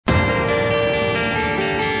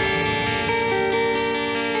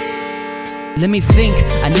let me think.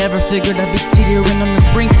 I never figured I'd be teetering on the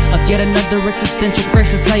brink of yet another existential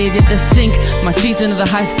crisis I have yet to sink my teeth into the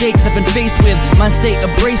high stakes I've been faced with. Mind stay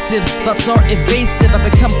abrasive, thoughts are evasive. I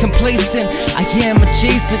become complacent, I am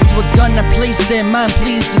adjacent to a gun I placed there. Mind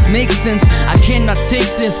please just make sense. I cannot take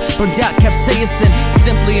this, burned out capsaicin,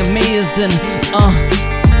 simply amazing.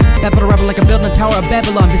 Babble to rabble like I'm building a tower of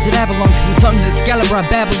Babylon. Visit Avalon, cause my tongue is Excalibur, I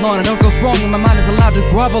babble on. I know it goes wrong when my mind is allowed to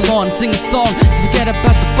grovel on. Sing a song to forget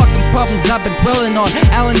about the fucking problems I've been dwelling on.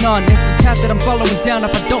 Avalon, it's the path that I'm following down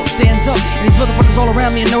if I don't stand up. And these motherfuckers all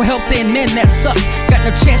around me and no help saying, man, that sucks. Got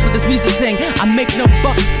no chance with this music thing, I make no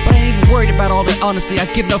bucks. But I ain't even worried about all that, honestly, I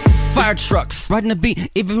give no fire trucks. Riding a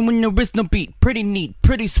beat, even when there is no beat. Pretty neat,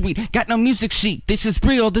 pretty sweet, got no music sheet. This is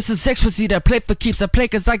real, this is ecstasy that I play for keeps. I play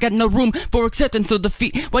cause I got no room for acceptance or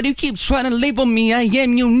defeat. Why do you keep trying to label me? I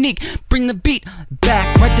am unique. Bring the beat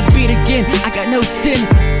back, write the beat again. I got no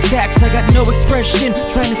syntax, I got no expression.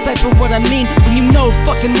 Trying to decipher what I mean when you know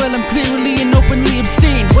fucking well I'm clearly and openly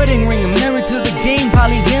obscene. Wedding ring, I'm married to the game,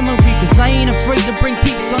 polyamory. Cause I ain't afraid to bring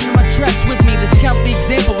peeps onto my tracks with me. Let's count the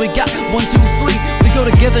example, we got 1, 2, 3. We go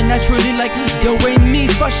together naturally like do, re, mi,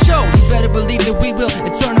 for sure. You better believe that we will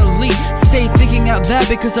eternally stay thinking out loud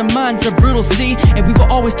because our minds are brutal, see. And we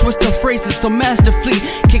will always twist our phrases so masterfully,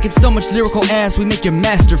 kicking so much lyrical ass we make your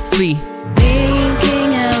master flee.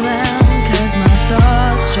 Thinking out loud cause my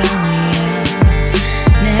thoughts drown me out.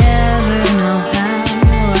 Never know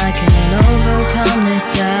how I can overcome this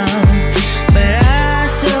doubt, but I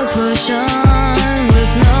still push on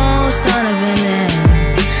with no sign of an end.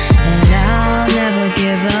 And I'll never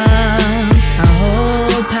give up, I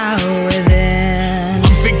hold power within.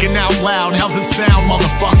 I'm thinking out loud, how's it sound,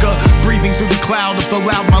 motherfucker? Breathing through the cloud of the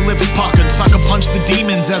loud, my lips puckered. Sucker punch the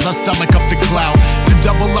demons as I stomach up the cloud. To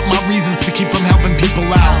double up my reasons to keep from helping people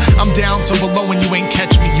out. I'm down so below when you ain't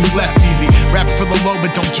catch me, you left easy. Rapping for the low,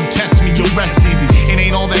 but don't you test me, you'll rest easy. It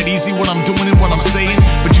ain't all that easy what I'm doing and what I'm saying,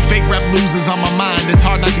 but you fake rap losers on my mind, it's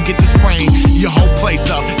hard not to get this brain. Your whole place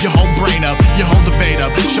up, your whole brain up, your whole debate up.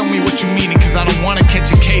 Show me what you meaning, cause I don't wanna catch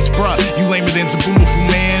a case, bruh. You lame it in Zaboomafoo,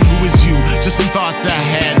 man, who is you? Just some thoughts I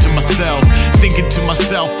had to myself, thinking to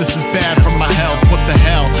myself, this is bad for my health. What the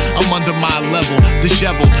hell? I'm under my level,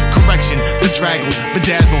 disheveled, correction, bedraggled,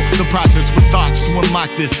 bedazzled. The process with thoughts to unlock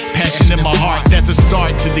this passion in my heart. That's a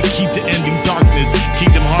start to the key to ending darkness.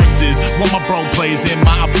 Kingdom Hearts is what my bro plays in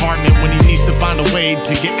my apartment when he needs to find a way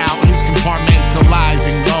to get out his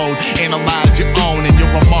compartmentalizing mode. Analyze your own and your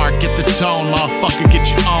remark, get the tone, motherfucker, get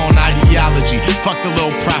your own ideology. Fuck the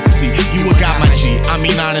little prophecy, you a got my G. I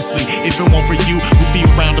mean honestly, if it weren't for you, who'd be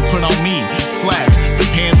around to put on me? Slacks, the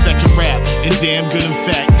pants that can rap, and damn good in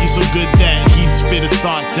fact, he's so good that he'd spit his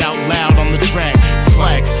thoughts out loud on the track.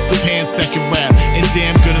 Slacks, the pants that can rap, and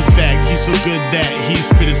damn good in fact, he's so good that he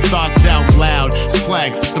spit his thoughts out loud.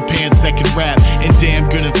 Slacks, the pants that can rap, and damn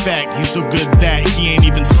good in fact, he's so good that he ain't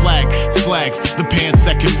even slack. Slacks, the pants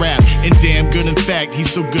that can rap, and damn good in fact,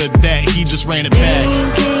 he's so good that he just ran it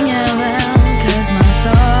back. Thinking out loud cause my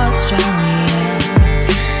thoughts drown me out.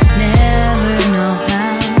 Never know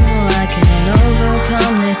how I can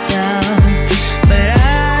overcome this doubt, but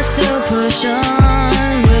I still push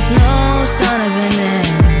on with no sign of an end.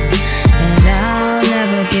 And I'll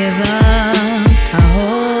never give up, I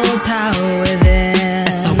hold power within.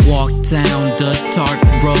 As I walk down the dark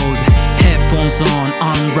road, headphones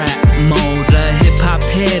on rap mode. A hip-hop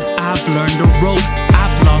head, I've learned the ropes.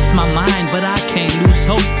 I've lost my mind, but I can't lose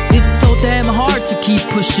hope. It's so damn hard to keep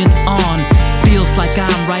pushing on. Feels like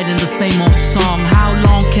I'm writing the same old song. How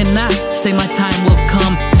long can I say my time will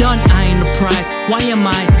come? Done eyeing the prize, why am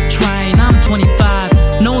I trying? I'm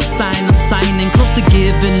 25, no sign of signing, close to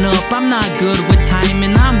giving up. I'm not good with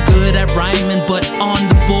timing, I'm good at rhyming, but on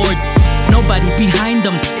the boards, nobody behind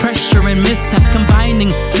them. Pressure and mishaps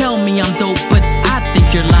combining. Tell me I'm dope, but I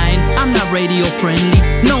think you're lying. I'm not radio friendly,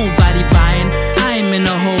 nobody buying. I'm in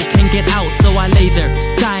a hole, can't get out, so I lay there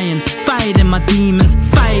dying, fighting my demons,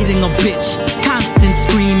 fighting a bitch, constant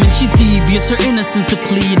screaming. She's devious, her innocence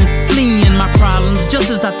depleted, fleeing my problems just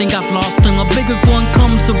as I think I've lost them. A bigger one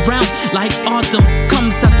comes around like autumn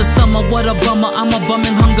comes after summer. What a bummer, I'm a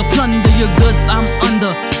bumming hunger. Plunder your goods, I'm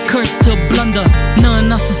under, cursed to blunder,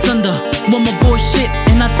 none else to sunder. One more bullshit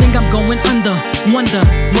and I think I'm going under. Wonder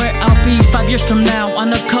where I'll be 5 years from now,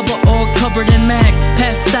 on a cover or covered in mags,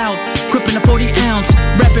 passed out, gripping a 40 ounce,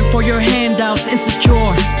 rapping for your handouts,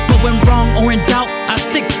 insecure. But when wrong or in doubt, I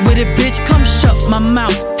stick with it, bitch, come shut my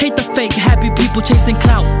mouth. Hate the fake, happy people chasing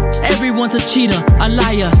clout. Everyone's a cheater, a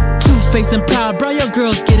liar, two-faced and proud. Bro, your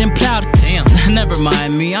girl's getting plowed. Damn, never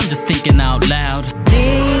mind me, I'm just thinking out loud.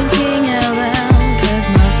 Thinking out loud cause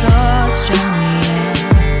my thoughts drown me out.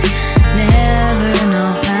 Never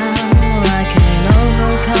know how I can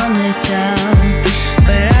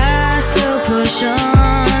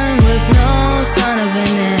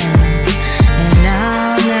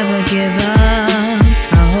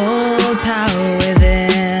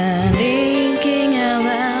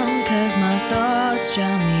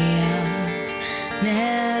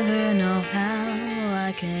Never know how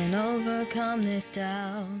I can overcome this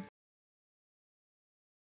doubt.